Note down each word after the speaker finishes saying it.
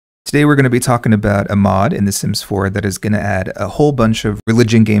Today we're going to be talking about a mod in The Sims 4 that is going to add a whole bunch of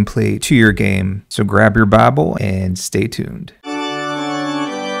religion gameplay to your game. So grab your Bible and stay tuned.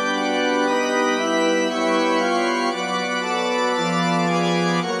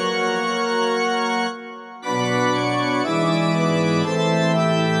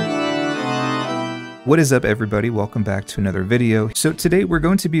 What is up, everybody? Welcome back to another video. So today we're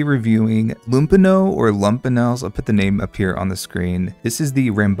going to be reviewing Lumpinou or Lumpinou. I'll put the name up here on the screen. This is the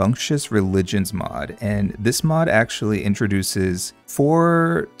Rambunctious Religions mod, and this mod actually introduces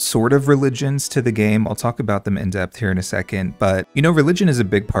 4 sort of religions to the game. I'll talk about them in depth here in a second, but you know, religion is a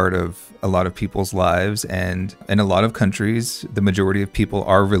big part of a lot of people's lives, and in a lot of countries, the majority of people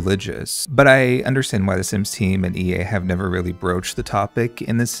are religious. But I understand why the Sims team and EA have never really broached the topic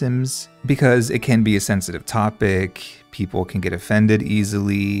in The Sims, because it can be a sensitive topic. People can get offended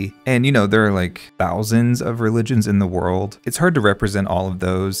easily. And you know, there are like thousands of religions in the world. It's hard to represent all of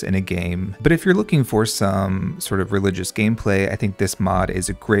those in a game. But if you're looking for some sort of religious gameplay, I think this mod is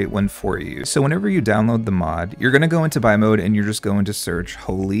a great one for you. So whenever you download the mod, you're going to go into buy mode and you're just going to search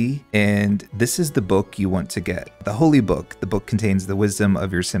Holy. And this is the book you want to get. The Holy Book. The book contains the wisdom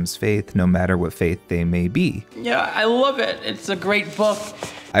of your Sims' faith, no matter what faith they may be. Yeah, I love it. It's a great book.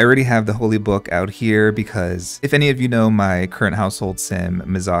 I already have the Holy Book out here because if any of you know my current household sim,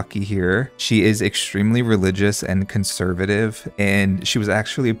 Mizaki here, she is extremely religious and conservative, and she was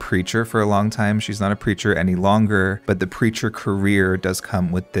actually a preacher for a long time. She's not a preacher any longer, but the preacher career does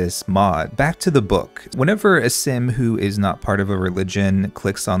come with this mod. Back to the book. Whenever a sim who is not part of a religion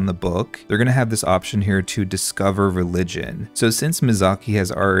clicks on the book, they're going to have this option here to discover religion. So since Mizaki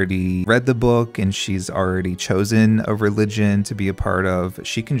has already read the book and she's already chosen a religion to be a part of,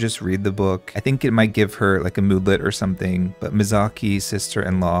 she can just read the book. I think it might give her like a moodlet or something, but Mizaki's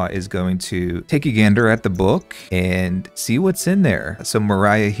sister-in-law is going to take a gander at the book and see what's in there. So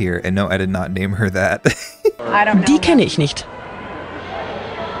Mariah here, and no, I did not name her that. I don't know. Die kenne ich nicht.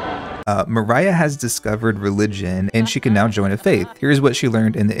 Mariah has discovered religion and she can now join a faith. Here's what she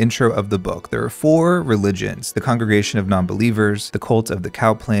learned in the intro of the book. There are 4 religions: the Congregation of Non-Believers, the Cult of the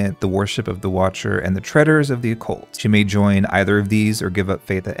Cow Plant, the Worship of the Watcher, and the Treaders of the Occult. She may join either of these or give up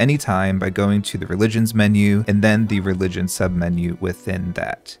faith at any time by going to the religions menu and then the religion submenu within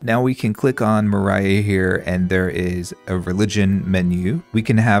that. Now we can click on Mariah here and there is a religion menu. We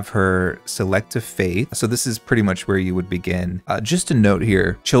can have her select a faith. So this is pretty much where you would begin. Just a note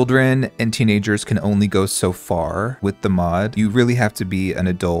here, children and teenagers can only go so far with the mod. You really have to be an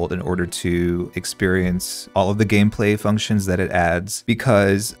adult in order to experience all of the gameplay functions that it adds,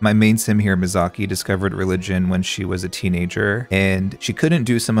 because my main sim here, Mizaki, discovered religion when she was a teenager and she couldn't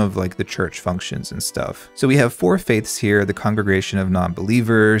do some of like the church functions and stuff. So we have 4 faiths here: the Congregation of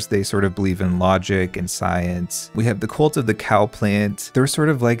Non-Believers, they sort of believe in logic and science. We have the Cult of the Cow Plant, they're sort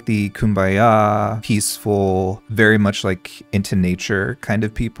of like the kumbaya, peaceful, very much like into nature kind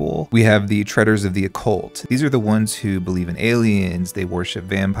of people. We have the Treaders of the Occult. These are the ones who believe in aliens, they worship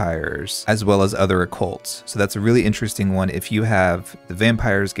vampires, as well as other occults. So that's a really interesting one if you have the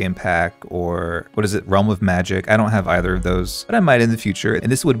Vampires game pack, or what is it, Realm of Magic. I don't have either of those, but I might in the future,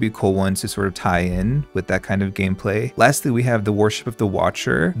 and this would be a cool one to sort of tie in with that kind of gameplay. Lastly, we have the Worship of the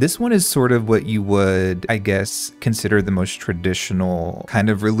Watcher. This one is sort of what you would, I guess, consider the most traditional kind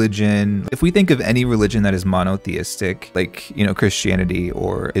of religion. If we think of any religion that is monotheistic, like, you know, Christianity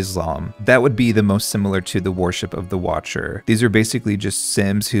or Islam, that would be the most similar to the Worship of the Watcher. These are basically just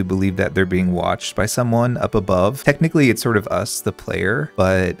Sims who believe that they're being watched by someone up above. Technically, it's sort of us, the player,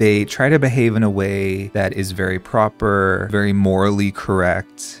 but they try to behave in a way that is very proper, very morally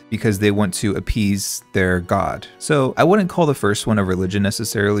correct, because they want to appease their god. So I wouldn't call the first one a religion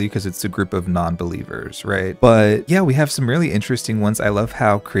necessarily, because it's a group of non-believers, right? But yeah, we have some really interesting ones. I love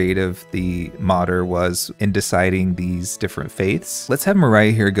how creative the modder was in deciding these different faiths. Let's have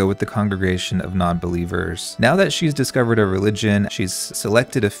Mariah here go with the Congregation of Non-Believers. Now that she's discovered a religion, she's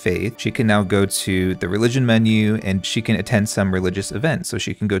selected a faith, she can now go to the religion menu and she can attend some religious event. So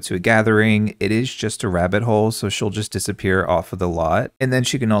she can go to a gathering. It is just a rabbit hole, so she'll just disappear off of the lot. And then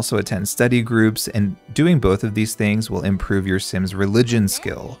she can also attend study groups, and doing both of these things will improve your Sim's religion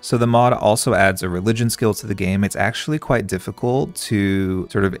skill. So the mod also adds a religion skill to the game. It's actually quite difficult to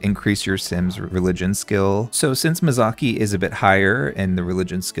sort of increase your Sim's religion skill. So since Mizaki is a bit higher in the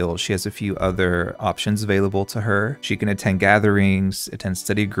religion skilled, she has a few other options available to her. She can attend gatherings, attend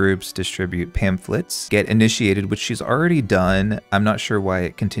study groups, distribute pamphlets, get initiated, which she's already done. I'm not sure why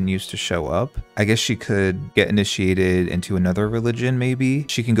it continues to show up. I guess she could get initiated into another religion, maybe.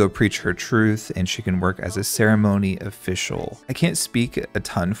 She can go preach her truth, and she can work as a ceremony official. I can't speak a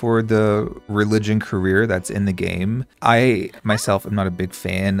ton for the religion career that's in the game. I myself am not a big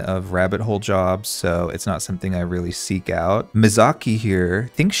fan of rabbit hole jobs, so it's not something I really seek out. Mizaki here,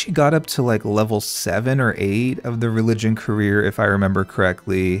 I think she got up to like level 7 or 8 of the religion career, if I remember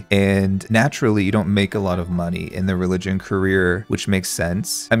correctly. And naturally, you don't make a lot of money in the religion career, which makes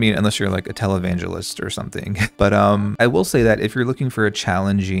sense. I mean, unless you're like a televangelist or something. But I will say that if you're looking for a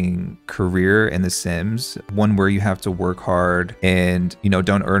challenging career in The Sims, one where you have to work hard and, you know,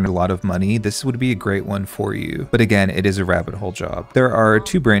 don't earn a lot of money, this would be a great one for you. But again, it is a rabbit hole job. There are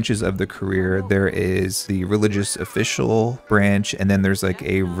 2 branches of the career. There is the religious official branch, and then there's like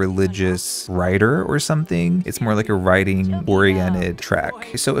a religious writer or something. It's more like a writing oriented track.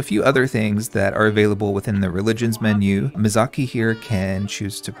 So a few other things that are available within the religions menu. Mizaki here can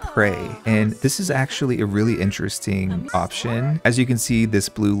choose to pray, and this is actually a really interesting option. As you can see, this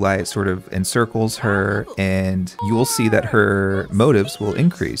blue light sort of encircles her, and you will see that her motives will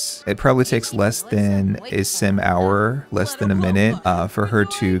increase. It probably takes less than a sim hour, less than a minute, for her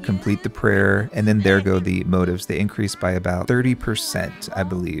to complete the prayer, and then there go the motives. They increase by about 30%, I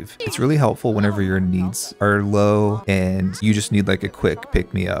believe. It's really helpful whenever your needs are low and you just need like a quick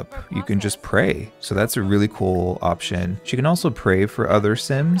pick-me-up. You can just pray. So that's a really cool option. She can also pray for other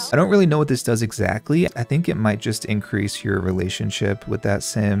sims. I don't really know what this does exactly. I think it might just increase your relationship with that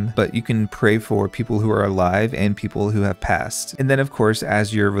sim, but you can pray for people who are alive and people who have passed. And then of course,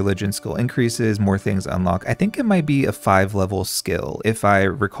 as your religion skill increases, more things unlock. I think it might be a 5-level skill, if I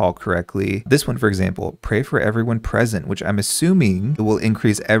recall correctly. This one, for example, pray for everyone present, which I'm assuming it will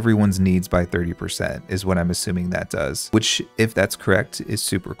increase everyone's needs by 30%, is what I'm assuming that does, which, if that's correct, is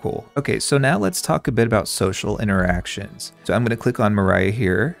super cool. Okay, so now let's talk a bit about social interactions. So I'm going to click on Mariah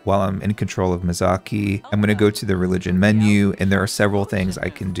here while I'm in control of Mizaki. I'm going to go to the religion menu, and there are several things I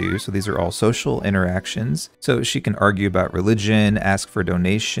can do. So these are all social interactions. So she can argue about religion, ask for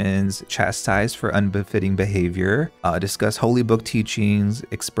donations, chastise for unbefitting behavior, discuss holy book teachings,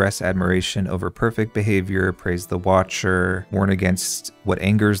 express admiration over perfect behavior, praise the watcher, warn against what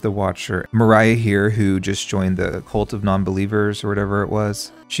angers the watcher. Mariah here, who just joined the cult of non-believers or whatever it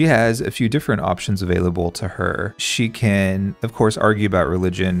was, she has a few different options available to her. She can, of course, argue about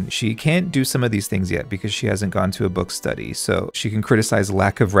religion. She can't do some of these things yet because she hasn't gone to a book study. So she can criticize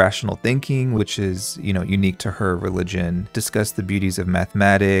lack of rational thinking, which is, you know, unique to her religion, discuss the beauties of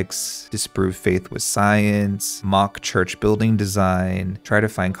mathematics, disprove faith with science, mock church building design, try to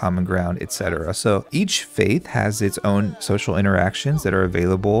find common ground, etc. So each faith has its own social interactions that are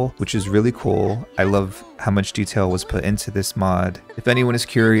available, which is really cool. I love how much detail was put into this mod. If anyone is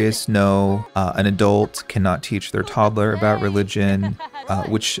curious, no, an adult cannot teach their toddler about religion,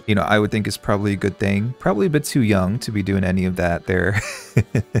 which, you know, I would think is probably a good thing. Probably a bit too young to be doing any of that there.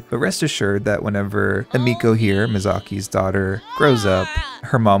 But rest assured that whenever Amiko here, Mizaki's daughter, grows up,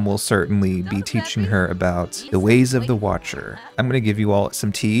 her mom will certainly be teaching her about the ways of the Watcher. I'm going to give you all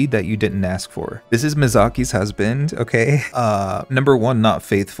some tea that you didn't ask for. This is Mizaki's husband, okay? Number 1, not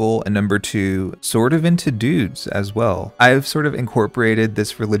faithful, and number 2, sort of into dudes as well. I've sort of incorporated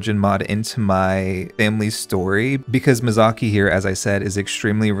this religion mod into my family's story because Mizaki here, as I said, is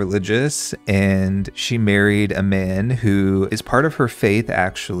extremely religious, and she married a man who is part of her faith,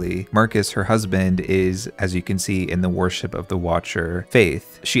 actually. Marcus, her husband, is, as you can see, in the worship of the Watcher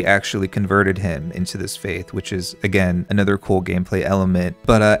faith. She actually converted him into this faith, which is, again, another cool gameplay element.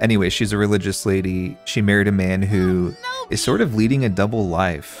 But anyway, she's a religious lady. She married a man who is sort of leading a double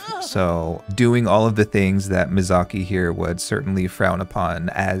life. So doing all of the things that Mizaki here would certainly frown upon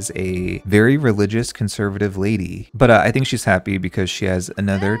as a very religious conservative lady. But I think she's happy because she has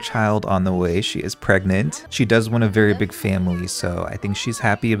another child on the way. She is pregnant. She does want a very big family, so I think she's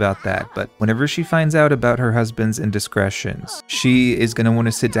happy about that. But whenever she finds out about her husband's indiscretions, she is going to want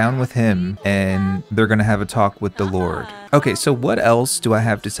to sit down with him and they're going to have a talk with the Lord. Okay, so what else do I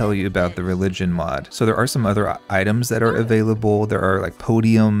have to tell you about the religion mod? So there are some other items that are available. There are like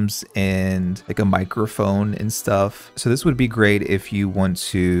podiums and like a microphone and stuff. So this would be great if you want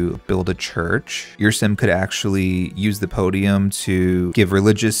to build a church. Your sim could actually use the podium to give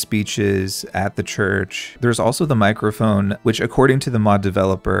religious speeches at the church. There's also the microphone, which according to the mod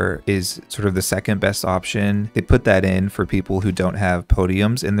developer is sort of the second best option. They put that in for people who don't have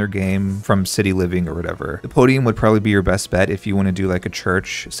podiums in their game from City Living or whatever. The podium would probably be your best best bet if you want to do like a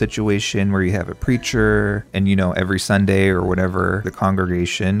church situation where you have a preacher and, you know, every Sunday or whatever the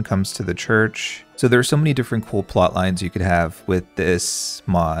congregation comes to the church. So there are so many different cool plot lines you could have with this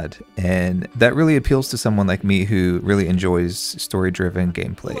mod, and that really appeals to someone like me who really enjoys story-driven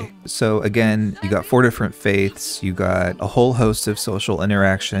gameplay. So again, you got 4 different faiths, you got a whole host of social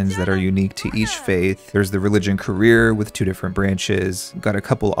interactions that are unique to each faith. There's the religion career with 2 different branches, got a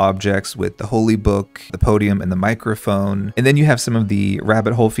couple objects with the holy book, the podium, and the microphone, and then you have some of the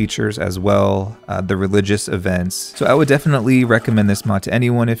rabbit hole features as well, the religious events. So I would definitely recommend this mod to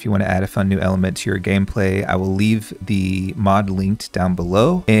anyone if you want to add a fun new element to your gameplay. I will leave the mod linked down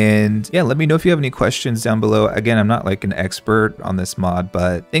below, and yeah, let me know if you have any questions down below. Again, I'm not like an expert on this mod,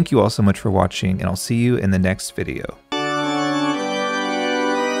 but thank you all so much for watching, and I'll see you in the next video.